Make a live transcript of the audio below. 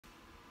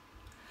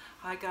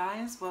Hi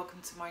guys, welcome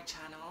to my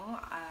channel.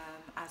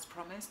 As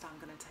promised, I'm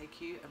going to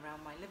take you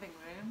around my living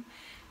room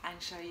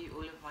and show you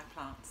all of my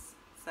plants.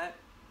 So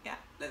yeah,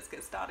 let's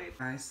get started.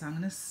 Guys, so I'm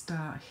going to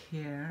start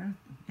here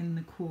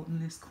in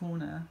this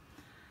corner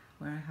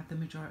where I have the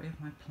majority of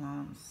my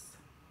plants.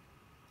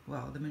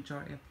 Well, the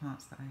majority of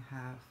plants that I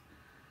have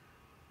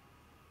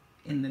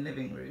in the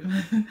living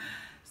room.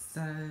 So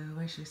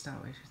where should we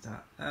start?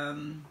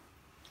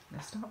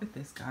 Let's start with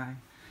this guy.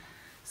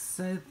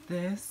 So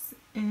this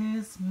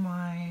is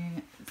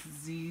my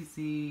ZZ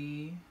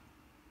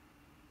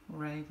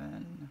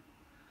Raven.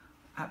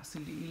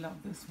 Absolutely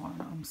love this one.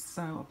 I'm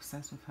so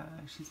obsessed with her.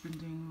 She's been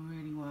doing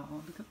really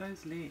well. Look at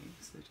those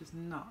leaves, they're just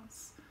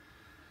nuts.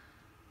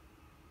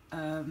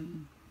 Yeah,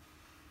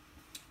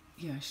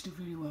 she did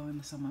really well in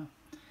the summer.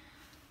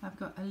 I've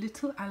got a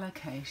little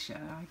alocasia.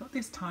 I got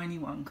this tiny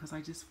one because I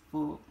just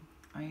thought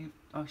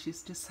oh,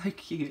 she's just so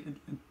cute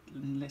and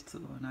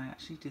little, and I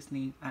actually just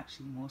need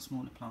more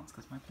smaller plants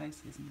because my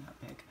place isn't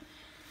that big.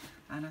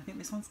 And I think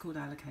this one's called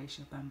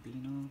Alocasia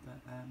Bambino,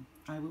 but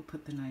I will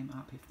put the name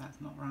up if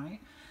that's not right.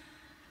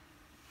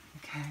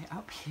 Okay,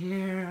 up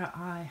here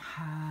I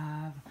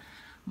have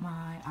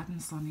my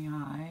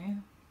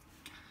Adansonii.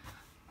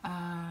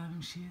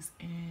 She's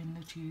in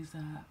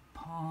Lechuza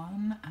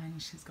Pond,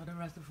 and she's got a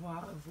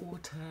reservoir of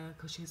water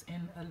because she's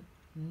in a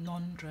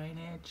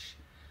non-drainage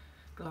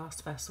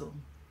glass vessel,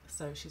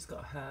 so she's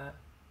got her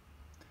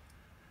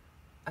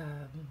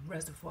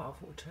reservoir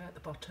of water at the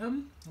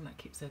bottom, and that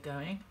keeps her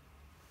going.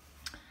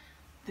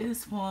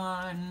 This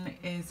one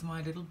is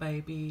my little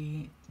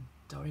baby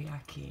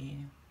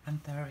Doriaki,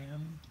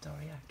 Anthurium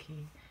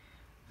Doriaki.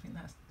 I think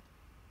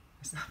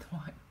is that the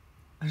right?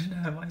 I don't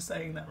know, am I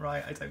saying that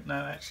right? I don't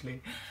know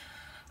actually.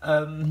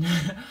 I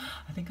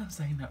think I'm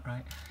saying that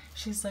right.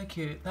 She's so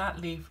cute.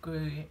 That leaf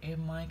grew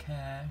in my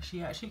care.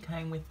 She actually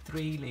came with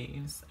 3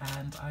 leaves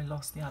and I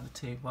lost the other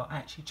 2. Well, I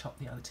actually chopped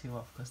the other 2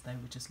 off because they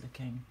were just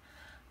looking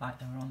like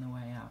they were on the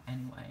way out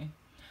anyway.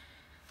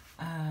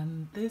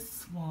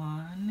 This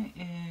one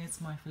is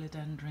my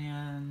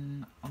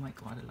Philodendron. Oh my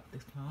god, I love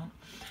this plant.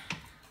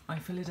 My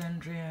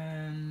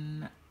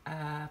Philodendron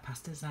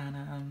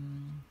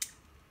Pastazanum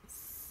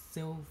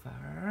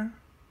Silver.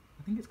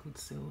 I think it's called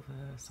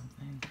Silver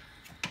something.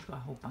 It's got a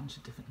whole bunch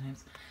of different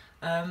names.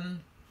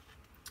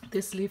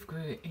 This leaf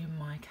grew in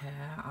my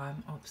care.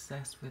 I'm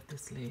obsessed with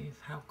this leaf.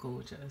 How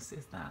gorgeous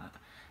is that?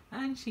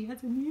 And she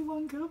has a new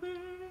one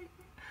coming.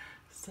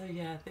 So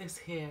yeah, this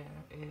here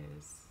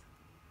is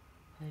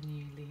her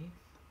new leaf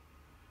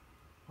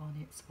on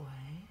its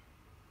way.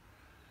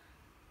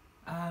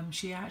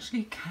 She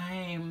actually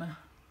came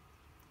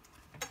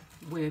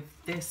with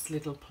this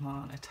little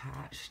plant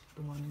attached,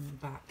 the one in the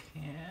back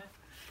here.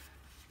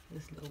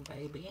 This little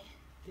baby.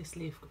 This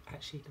leaf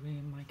actually grew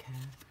in my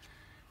care,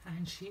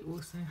 and she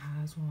also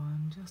has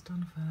one just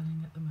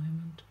unfurling at the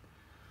moment.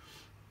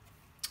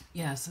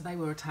 Yeah, so they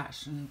were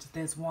attached, and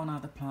there's one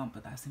other plant,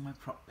 but that's in my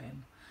prop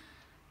bin.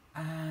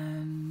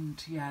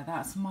 And yeah,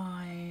 that's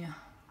my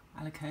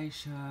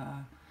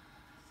Alocasia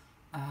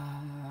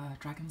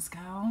Dragon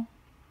Scowl.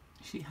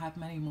 She had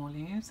many more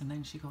leaves, and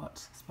then she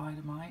got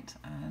spider mite,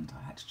 and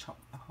I had to chop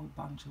a whole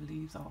bunch of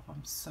leaves off.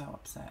 I'm so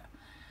upset.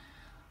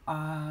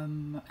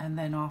 And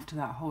then after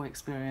that whole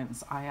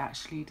experience, I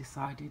actually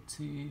decided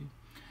to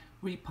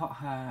repot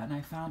her, and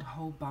I found a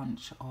whole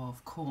bunch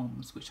of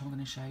corms, which I'm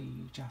going to show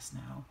you just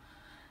now.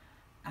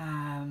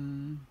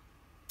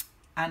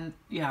 And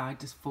yeah, I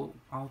just thought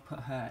I'll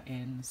put her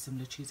in some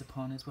Lechuza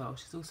Pond as well.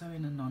 She's also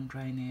in a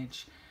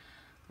non-drainage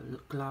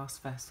glass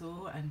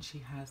vessel, and she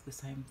has the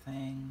same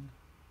thing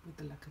with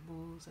the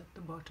leckables at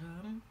the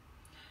bottom.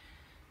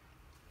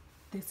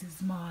 This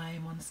is my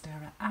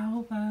Monstera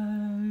Albo.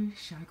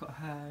 I got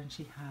her and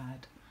she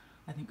had,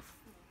 I think,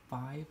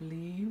 5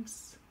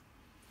 leaves.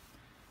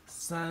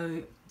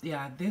 So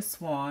yeah,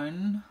 this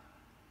one,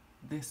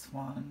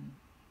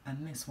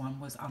 and this one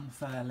was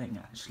unfurling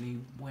actually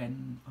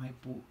when I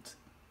bought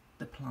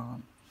the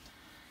plant.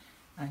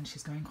 And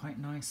she's going quite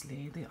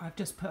nicely. I've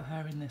just put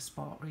her in this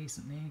spot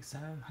recently, so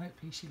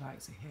hopefully she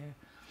likes it here.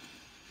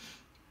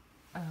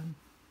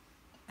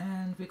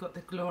 And we got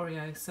the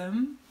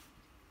Gloriosum.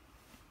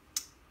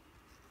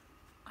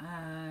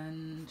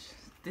 And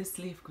this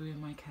leaf grew in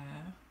my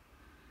care,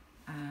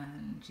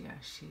 and yeah,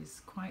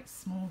 she's quite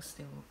small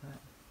still,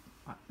 but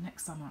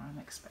next summer I'm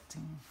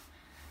expecting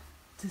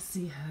to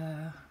see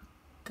her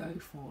go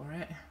for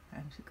it.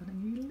 And she's got a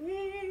new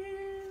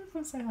leaf.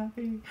 I'm so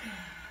happy.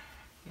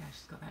 Yeah,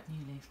 she's got that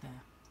new leaf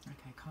there.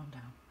 Okay, calm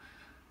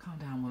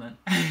down woman.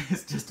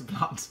 It's just a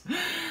plant.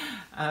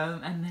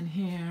 And then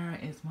here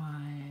is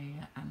my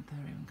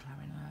Anthurium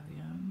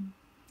clarinarium.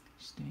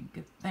 She's doing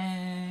good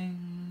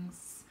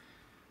things.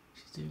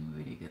 She's doing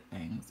really good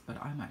things,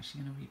 but I'm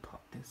actually going to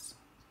repot this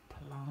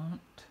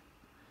plant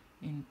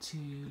into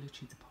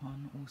Lechuza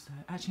Pond also.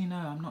 Actually no,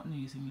 I'm not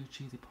using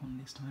Lechuza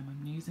Pond this time.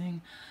 I'm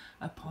using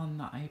a pond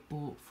that I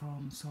bought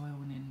from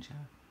Soil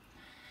Ninja.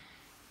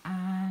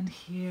 And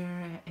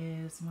here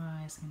is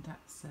my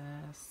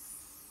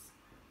Scindapsus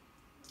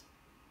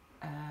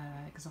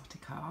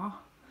exotica.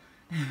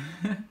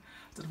 I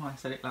don't don't know why I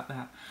said it like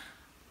that.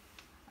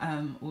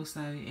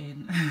 Also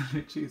in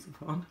Lechuza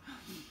Pon.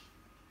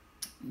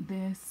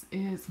 This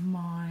is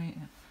my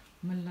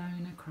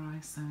Melona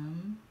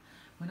Chrysum.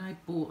 When I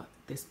bought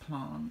this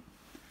plant,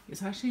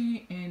 it's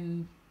actually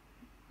in,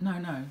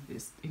 no,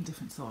 it's in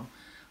different soil.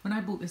 When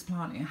I bought this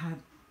plant, it had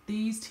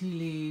these 2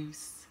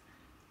 leaves,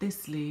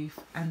 this leaf,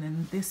 and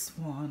then this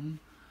one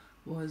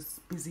was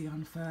busy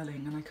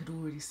unfurling, and I could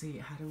already see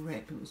it had a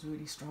rip. It was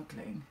really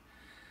struggling.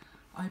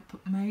 I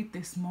made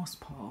this moss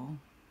pole,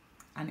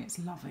 and it's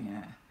loving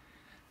it.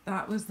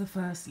 That was the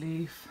first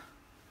leaf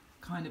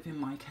kind of in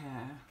my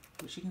care,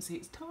 which you can see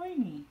it's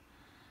tiny,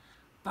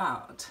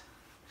 but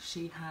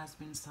she has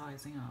been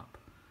sizing up.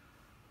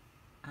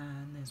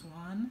 And there's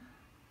 1,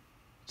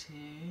 2,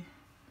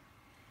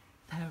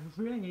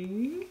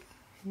 3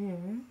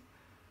 here.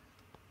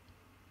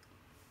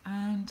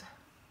 And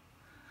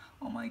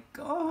oh my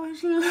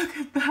gosh, look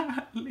at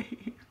that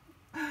leaf.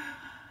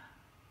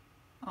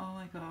 Oh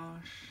my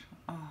gosh.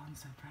 Oh, I'm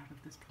so proud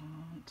of this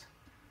plant.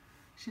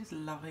 She's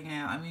loving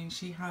it. I mean,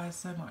 she has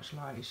so much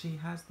light. She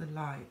has the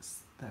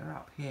lights that are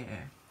up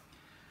here.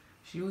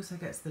 She also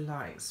gets the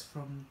lights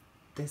from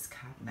this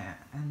cabinet,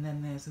 and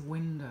then there's a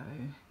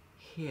window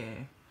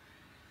here.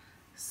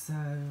 So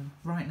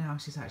right now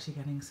she's actually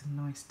getting some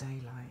nice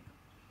daylight.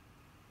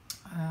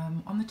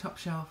 On the top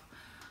shelf,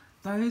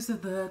 those are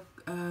the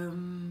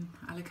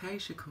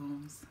alocasia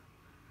corms.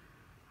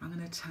 I'm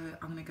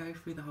gonna go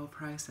through the whole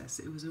process.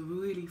 It was a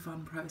really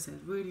fun process.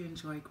 Really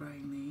enjoyed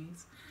growing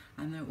these,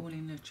 and they're all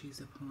in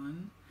Lechuza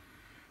Pon.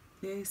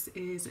 This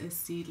is a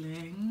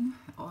seedling.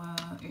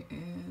 It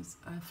is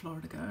a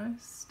Florida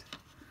Ghost,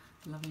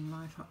 loving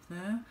life up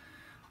there.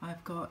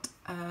 I've got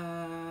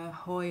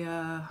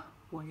Hoya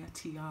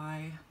Ti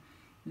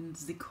in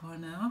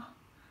Zicorna.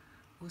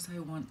 Also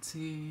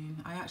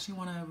I actually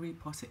want to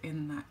repot it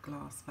in that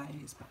glass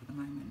vase, but at the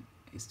moment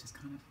it's just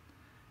kind of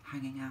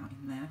hanging out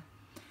in there.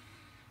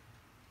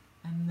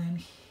 And then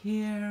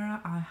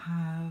here I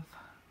have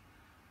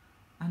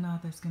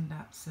another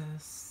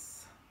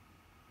Scindapsus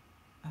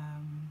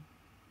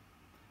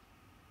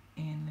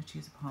in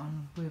Lechuza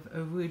Pon with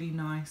a really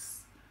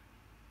nice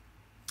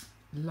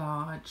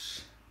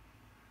large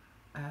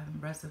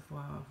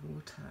reservoir of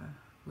water,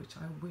 which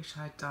I wish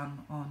I'd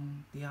done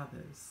on the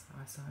others,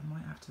 so I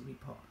might have to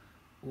repot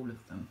all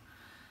of them.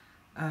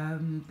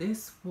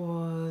 This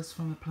was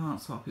from a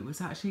plant swap. It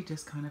was actually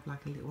just kind of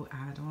like a little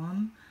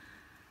add-on.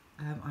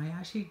 I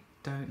actually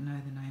don't know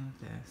the name of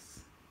this.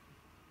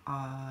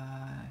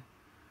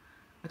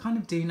 I kind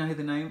of do know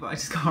the name, but I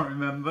just can't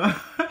remember.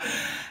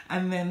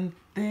 And then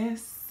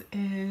this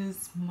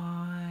is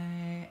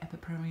my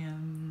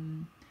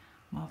Epipremium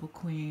Marble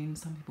Queen.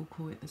 Some people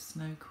call it the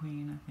Snow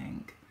Queen, I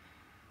think.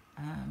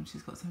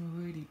 She's got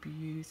some really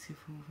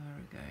beautiful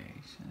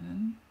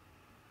variegation.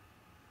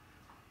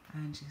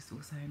 And she's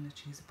also in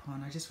Lechuza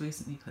Pon. I just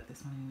recently put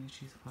this one in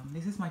Lechuza Pon.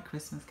 This is my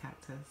Christmas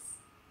cactus.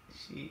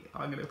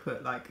 I'm going to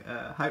put like,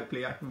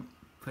 hopefully I can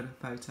put a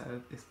photo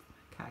of this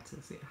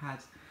cactus. It had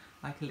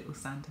like a little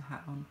Santa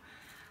hat on.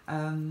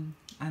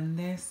 And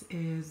this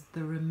is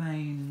the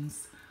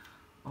remains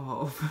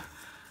of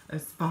a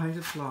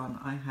spider plant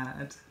I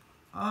had.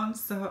 I'm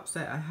so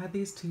upset. I had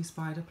these 2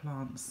 spider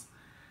plants.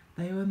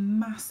 They were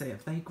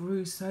massive. They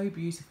grew so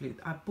beautifully.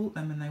 I bought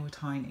them and they were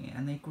tiny,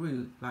 and they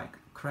grew like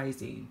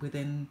crazy.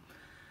 Within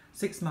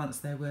 6 months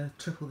they were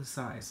triple the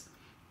size.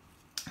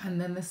 And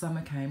then the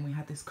summer came, we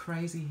had this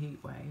crazy heat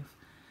wave,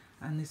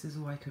 and this is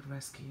all I could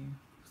rescue.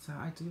 So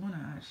I do want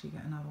to actually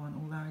get another one,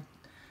 although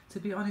to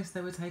be honest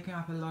they were taking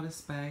up a lot of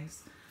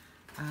space,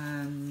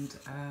 and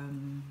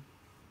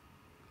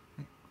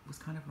I was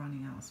kind of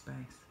running out of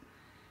space.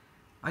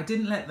 I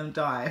didn't let them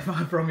die,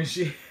 I promise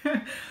you.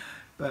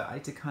 But I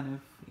did kind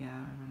of, yeah,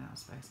 I ran out of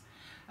space.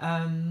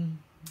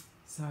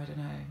 So I don't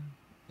know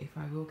if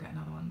I will get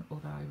another one,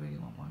 although I really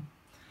want one.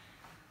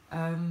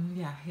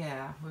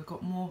 Yeah, we've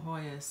got more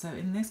Hoyas. So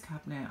in this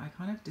cabinet, I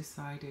kind of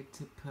decided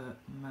to put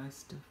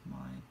most of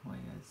my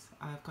Hoyas.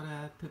 I've got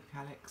a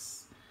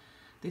Pupicalix.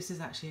 This is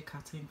actually a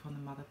cutting from the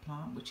mother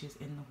plant, which is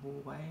in the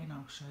hallway, and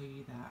I'll show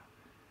you that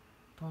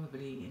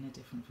probably in a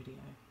different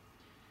video.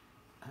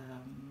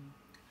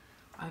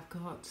 I've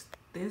got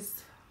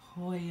this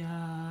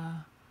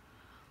Hoya.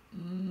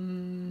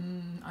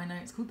 I know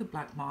it's called the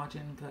Black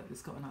Margin, but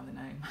it's got another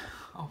name.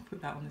 I'll put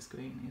that on the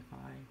screen if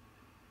I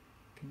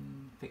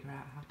can figure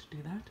out how to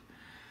do that.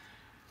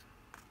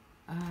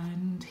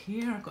 And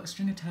here I've got a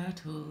string of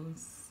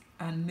turtles,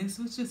 and this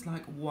was just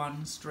like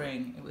one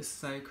string. It was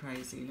so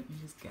crazy. Let me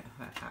just get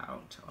her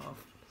out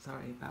of,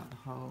 sorry about the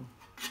whole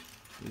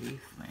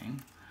leaf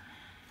thing.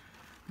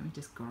 Let me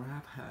just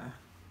grab her.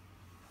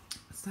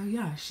 So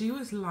yeah, she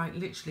was like,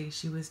 literally,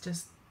 she was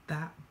just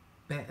that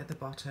bit at the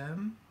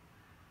bottom.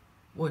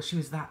 Well, she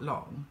was that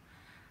long.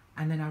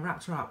 And then I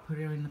wrapped her up, put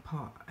her in the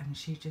pot, and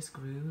she just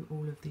grew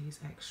all of these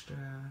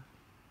extra,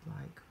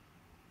 like,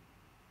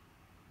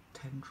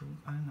 tendrils,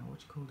 I don't know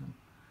what you call them,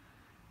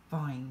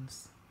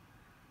 vines.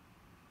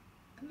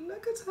 And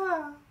look at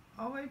her.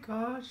 Oh my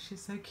gosh,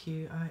 she's so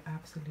cute. I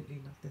absolutely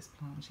love this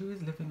plant. She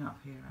was living up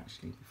here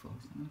actually before,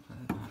 so I'm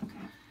going to put her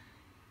back.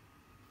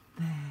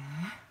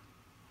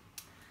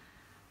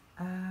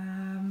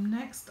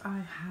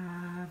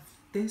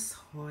 this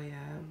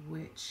Hoya,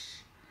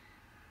 which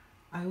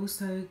I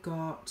also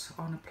got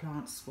on a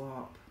plant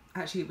swap.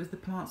 Actually, it was the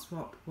plant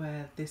swap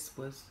where this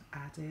was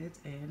added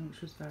in,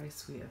 which was very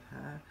sweet of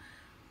her.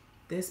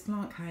 This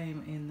plant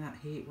came in that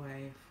heat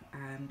wave,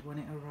 and when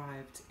it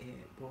arrived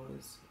it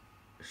was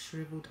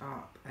shriveled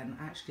up, and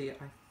actually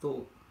I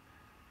thought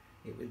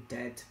it was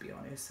dead, to be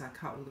honest. So I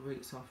cut all the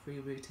roots off,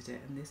 rerouted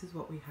it, and this is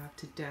what we have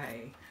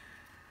today.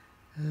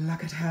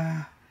 Look at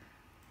her.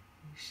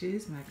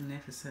 She's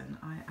magnificent.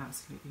 I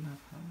absolutely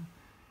love her.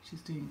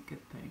 She's doing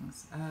good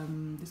things.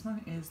 This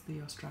one is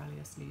the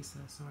Australis Lisa,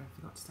 sorry I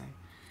forgot to say.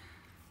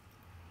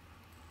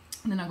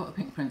 And then I got a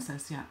Pink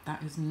Princess. Yeah,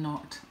 that is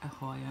not a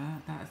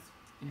Hoya. That's,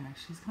 yeah,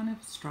 she's kind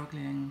of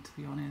struggling, to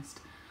be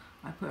honest.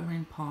 I put her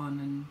in pon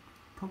and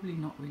probably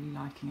not really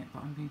liking it,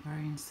 but I'm being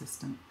very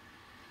insistent.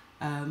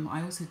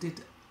 I also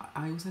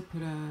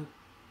put a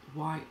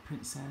white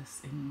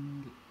princess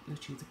in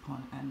Luchida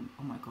pon, and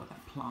oh my god,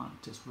 that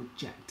plant just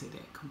rejected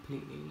it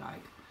completely,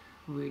 like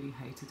really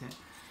hated it.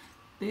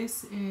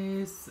 This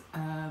is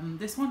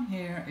this one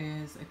here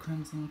is a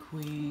Crimson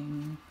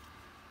Queen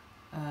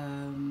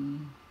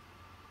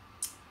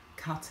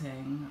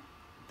cutting.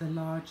 The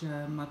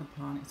larger mother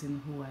plant is in the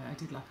hallway. I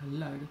did like a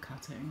load of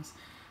cuttings,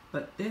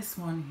 but this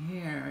one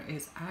here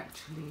is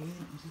actually, let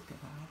me just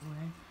get that out of the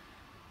way.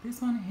 This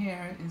one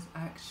here is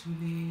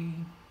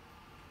actually,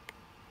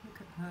 look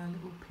at her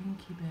little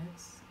pinky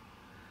bits.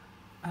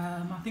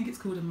 I think it's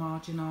called a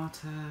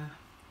Marginata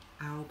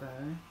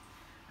Albo.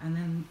 And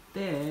then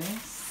this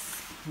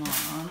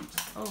plant,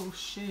 oh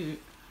shoot.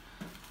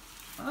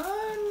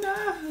 Oh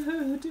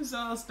no,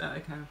 disaster.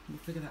 Okay, we'll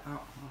figure that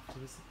out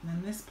afterwards. And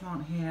then this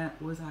plant here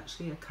was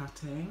actually a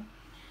cutting.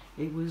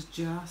 It was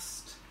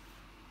just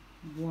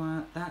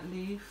that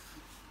leaf,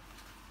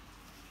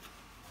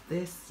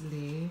 this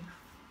leaf,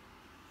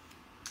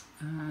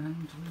 and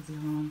what was the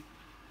other one?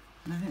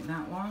 And I think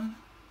that one,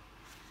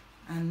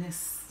 and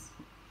this,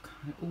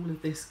 kind of, all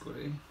of this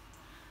grew.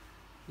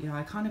 Yeah,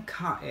 I kind of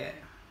cut it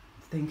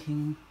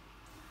thinking,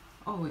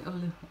 oh,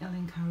 it'll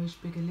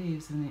encourage bigger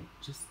leaves, and it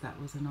just,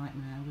 that was a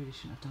nightmare. I really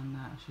shouldn't have done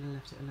that. I should have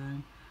left it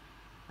alone.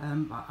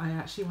 But I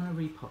actually want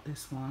to repot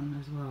this one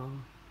as well.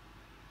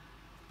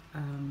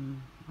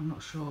 I'm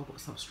not sure what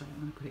substrate I'm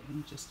going to put it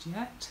in just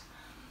yet.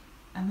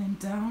 And then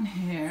down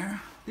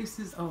here, this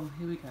is, oh,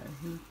 here we go.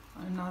 Here's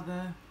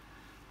another,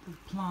 the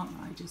plant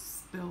I just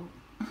spilled.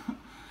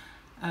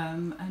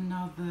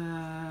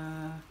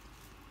 Another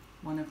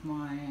one of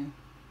my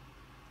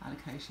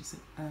alocasia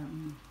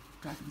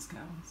dragon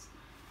scales.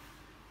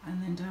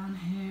 And then down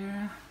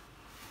here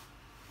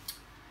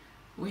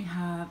we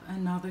have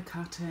another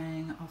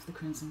cutting of the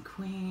Crimson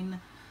Queen.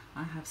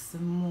 I have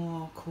some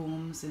more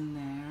corms in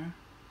there.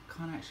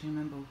 Can't actually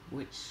remember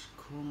which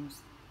corms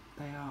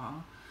they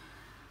are.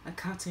 A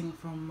cutting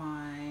from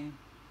my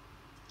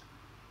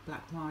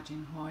Black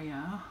Margin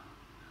Hoya.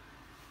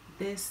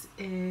 This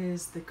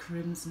is the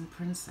Crimson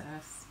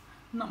Princess.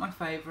 Not my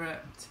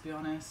favourite, to be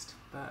honest,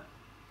 but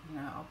you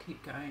know, I'll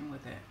keep going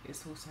with it.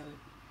 It's also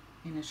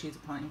in Luchida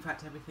pon. In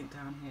fact, everything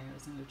down here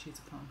is in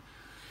Luchida pon.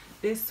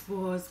 This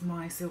was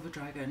my Silver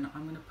Dragon.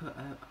 I'm going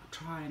to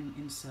try and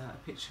insert a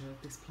picture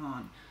of this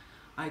plant.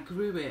 I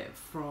grew it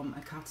from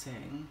a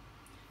cutting.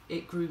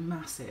 It grew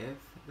massive,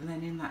 and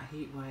then in that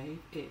heat wave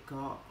it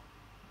got,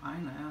 I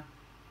don't know,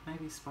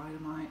 maybe spider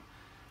mite,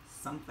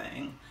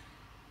 something,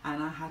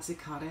 and I had to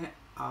cut it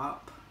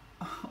up.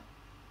 Oh,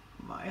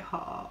 my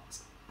heart.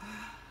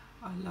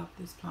 I love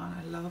this plant.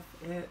 I love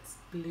its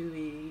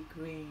bluey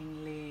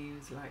green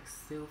leaves, like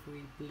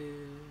silvery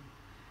blue.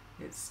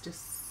 It's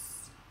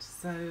just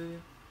so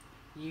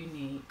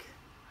unique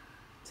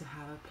to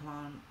have a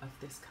plant of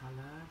this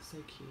colour. So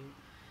cute.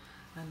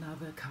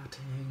 Another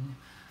cutting.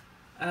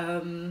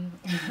 And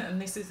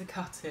this is a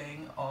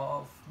cutting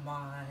of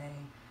my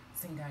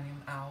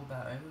Syngonium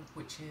albo,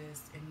 which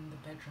is in the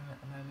bedroom at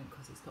the moment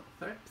because it's got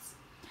thrips.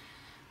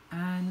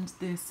 And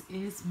this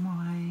is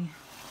my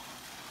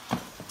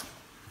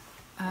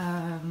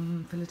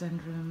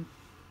Philodendron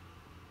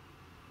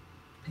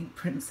Pink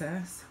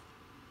Princess.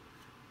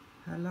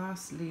 Her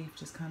last leaf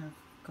just kind of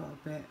got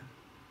a bit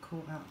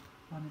caught up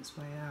on its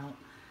way out.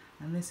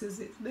 And this is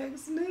its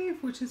next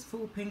leaf, which is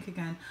full pink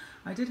again.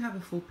 I did have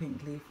a full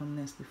pink leaf on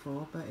this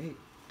before, but it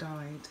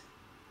died.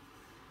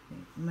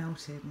 It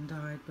melted and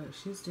died, but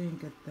she's doing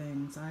good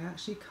things. I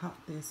actually cut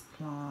this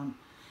plant.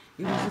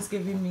 It was just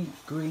giving me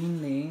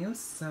green leaves,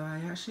 so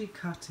I actually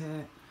cut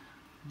it.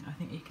 I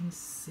think you can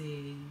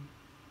see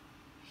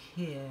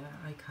here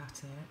I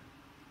cut it.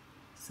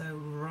 So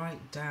right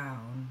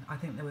down, I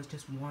think there was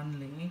just one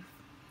leaf,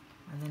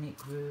 and then it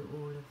grew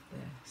all of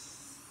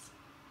this.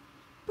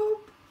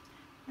 Boop!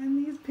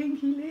 And these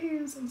pinky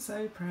leaves, I'm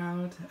so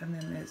proud. And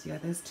then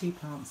there's two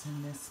plants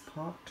in this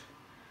pot.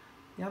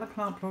 The other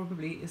plant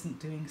probably isn't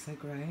doing so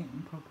great,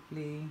 and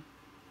probably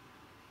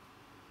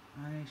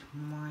I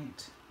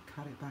might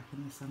cut it back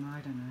in the sun,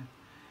 I don't know.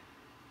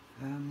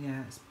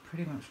 Yeah, it's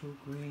pretty much all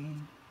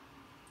green.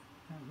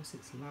 That was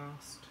its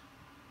last.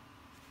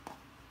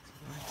 Its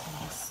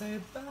lighting is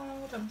so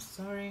bad, I'm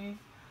sorry.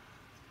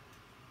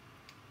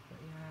 But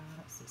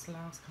yeah, It's this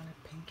last kind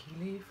of pinky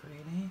leaf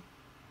really.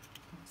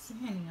 Can't see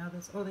any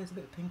others. Oh, there's a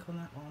bit of pink on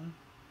that one.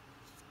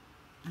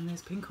 And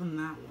there's pink on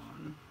that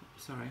one.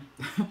 Sorry.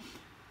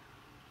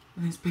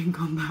 There's pink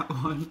on that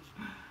one.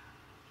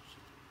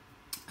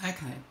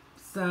 Okay,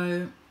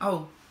 so,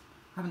 oh,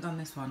 I haven't done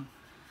this one.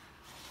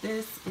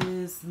 This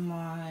is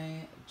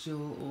my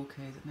jewel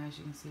orchid, and as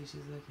you can see,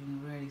 she's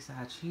looking really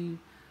sad. She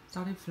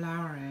started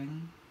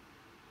flowering,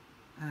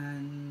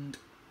 and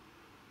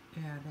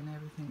yeah, then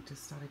everything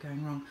just started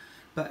going wrong.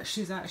 But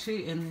she's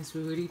actually in this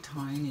really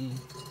tiny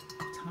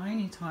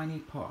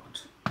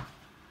pot.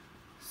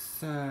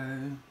 So,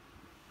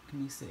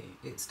 can you see?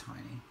 It's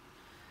tiny.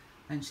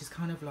 And she's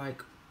kind of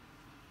like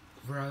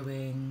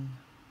growing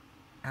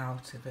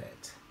out of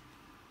it.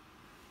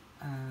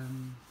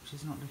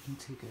 She's not looking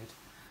too good.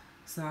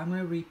 So I'm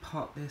going to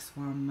repot this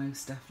one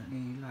most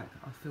definitely. Like,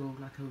 I feel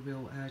like a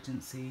real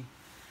urgency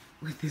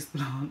with this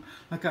plant.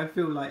 Like, I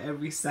feel like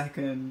every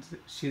second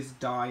she's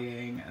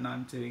dying and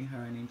I'm doing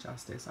her an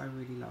injustice. I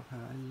really love her.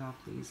 I love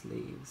these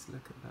leaves.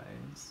 Look at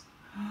those.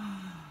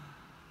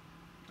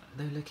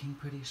 They're looking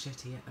pretty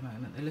shitty at the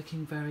moment. They're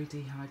looking very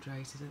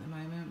dehydrated at the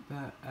moment,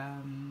 but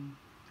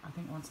I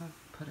think once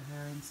I've put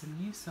her in some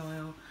new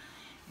soil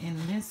in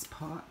this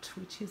pot,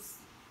 which is,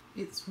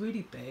 it's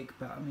really big,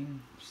 but I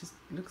mean, she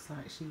looks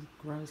like she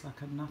grows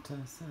like a nutter,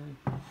 so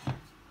I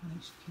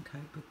think she can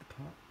cope with the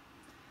pot.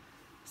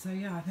 So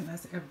yeah, I think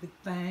that's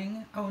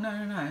everything. Oh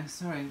no,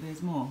 sorry,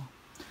 there's more.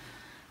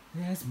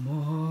 There's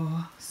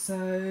more.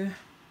 So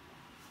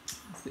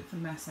it's a bit of a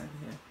mess over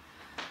here.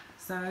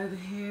 So over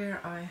here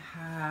I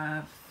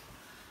have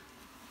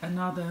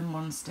another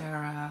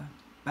Monstera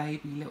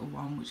baby little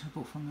one, which I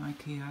bought from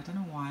IKEA. I don't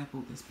know why I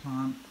bought this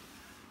plant.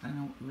 I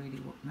don't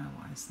really know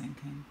what I was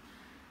thinking.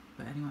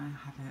 But anyway, I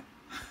have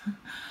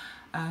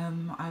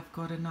it. I've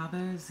got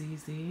another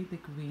ZZ, the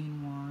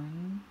green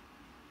one.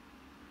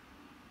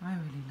 I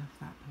really love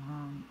that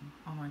plant.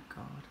 Oh my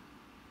god,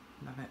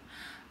 love it.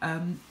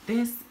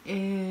 This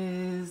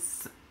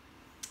is,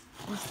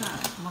 what's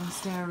that?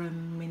 Monstera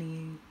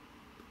Mini.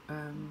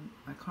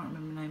 I can't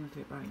remember the name of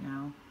it right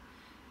now,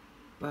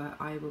 but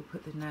I will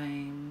put the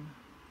name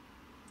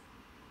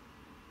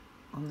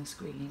on the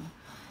screen.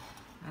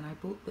 And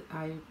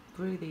I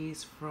grew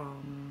these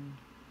from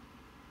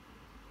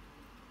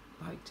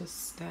like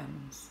just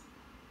stems.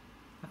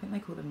 I think they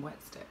call them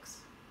wet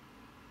sticks.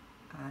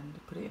 And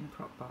put it in a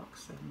prop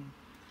box, and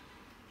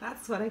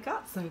that's what I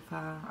got so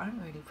far. I'm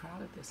really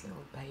proud of this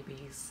little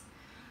babies.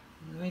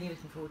 I'm really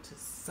looking forward to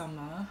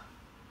summer.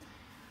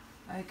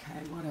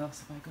 Okay, what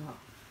else have I got?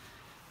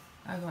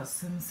 I got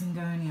some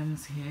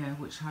Syngoniums here,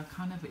 which I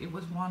kind of, it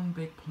was one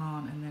big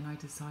plant and then I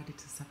decided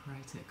to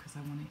separate it because I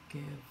want to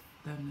give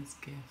them as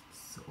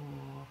gifts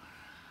or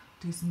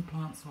do some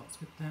plant swaps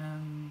with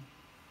them.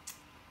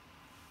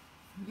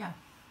 Yeah,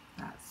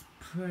 that's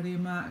pretty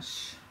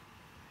much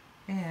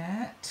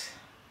it.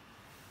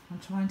 I'm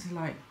trying to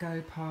like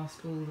go past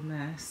all the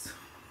mess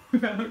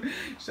without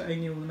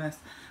showing you all the mess.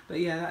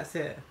 But yeah, that's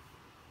it.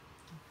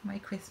 My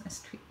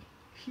Christmas tree.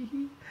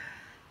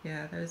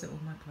 Yeah, those are all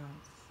my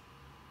plants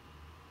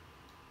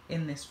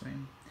in this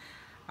room.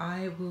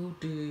 I will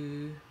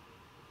do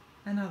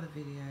another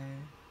video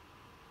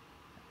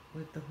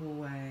with the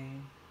hallway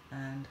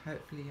and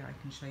hopefully I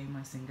can show you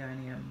my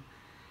Syngonium.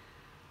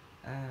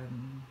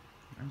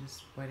 I'm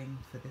just waiting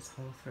for this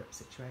whole thrift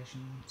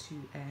situation to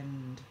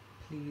end.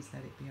 Please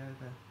let it be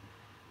over.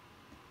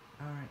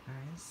 Alright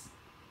guys.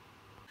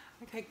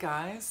 Okay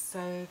guys,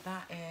 so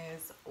that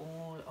is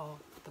all of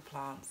the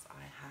plants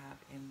I have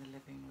in the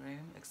living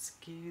room.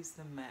 Excuse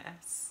the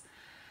mess.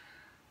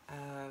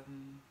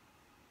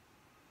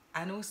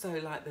 And also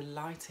like the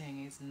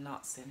lighting is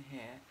nuts in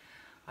here.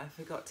 I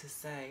forgot to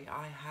say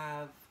I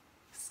have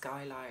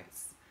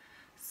skylights,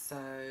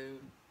 so,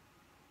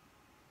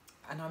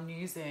 and I'm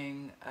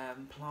using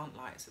plant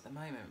lights at the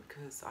moment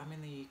because I'm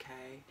in the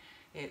UK,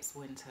 it's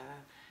winter,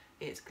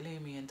 it's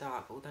gloomy and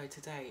dark, although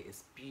today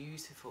is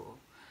beautiful.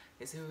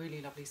 It's a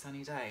really lovely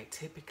sunny day,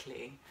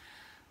 typically.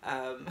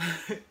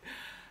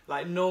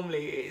 Like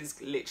normally it is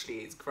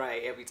literally, it's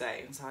grey every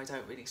day, and so I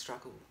don't really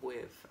struggle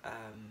with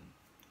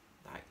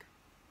like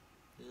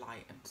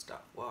light and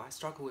stuff. Well, I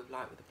struggle with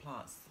light with the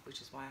plants,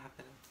 which is why I have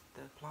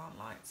the plant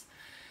lights.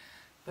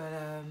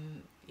 But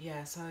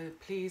yeah, so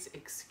please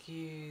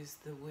excuse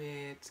the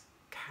weird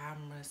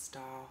camera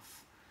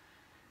stuff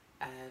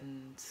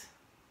and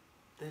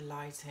the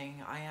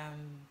lighting. I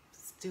am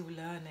still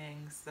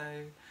learning, so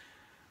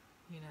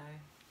you know,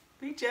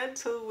 be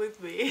gentle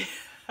with me.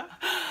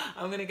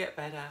 I'm gonna get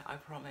better, I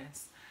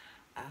promise.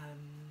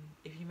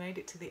 If you made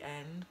it to the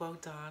end, well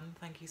done,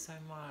 thank you so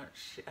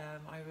much.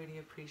 I really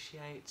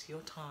appreciate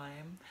your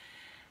time,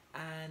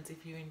 and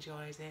if you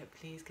enjoyed it,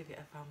 please give it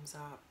a thumbs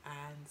up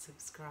and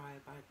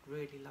subscribe. I'd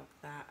really love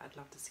that. I'd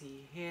love to see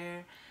you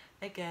here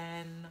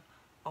again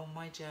on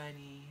my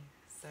journey.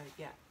 So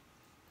yeah,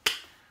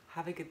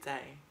 have a good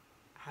day,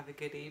 have a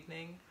good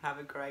evening, have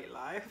a great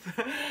life,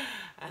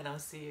 and I'll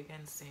see you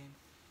again soon.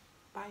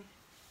 Bye.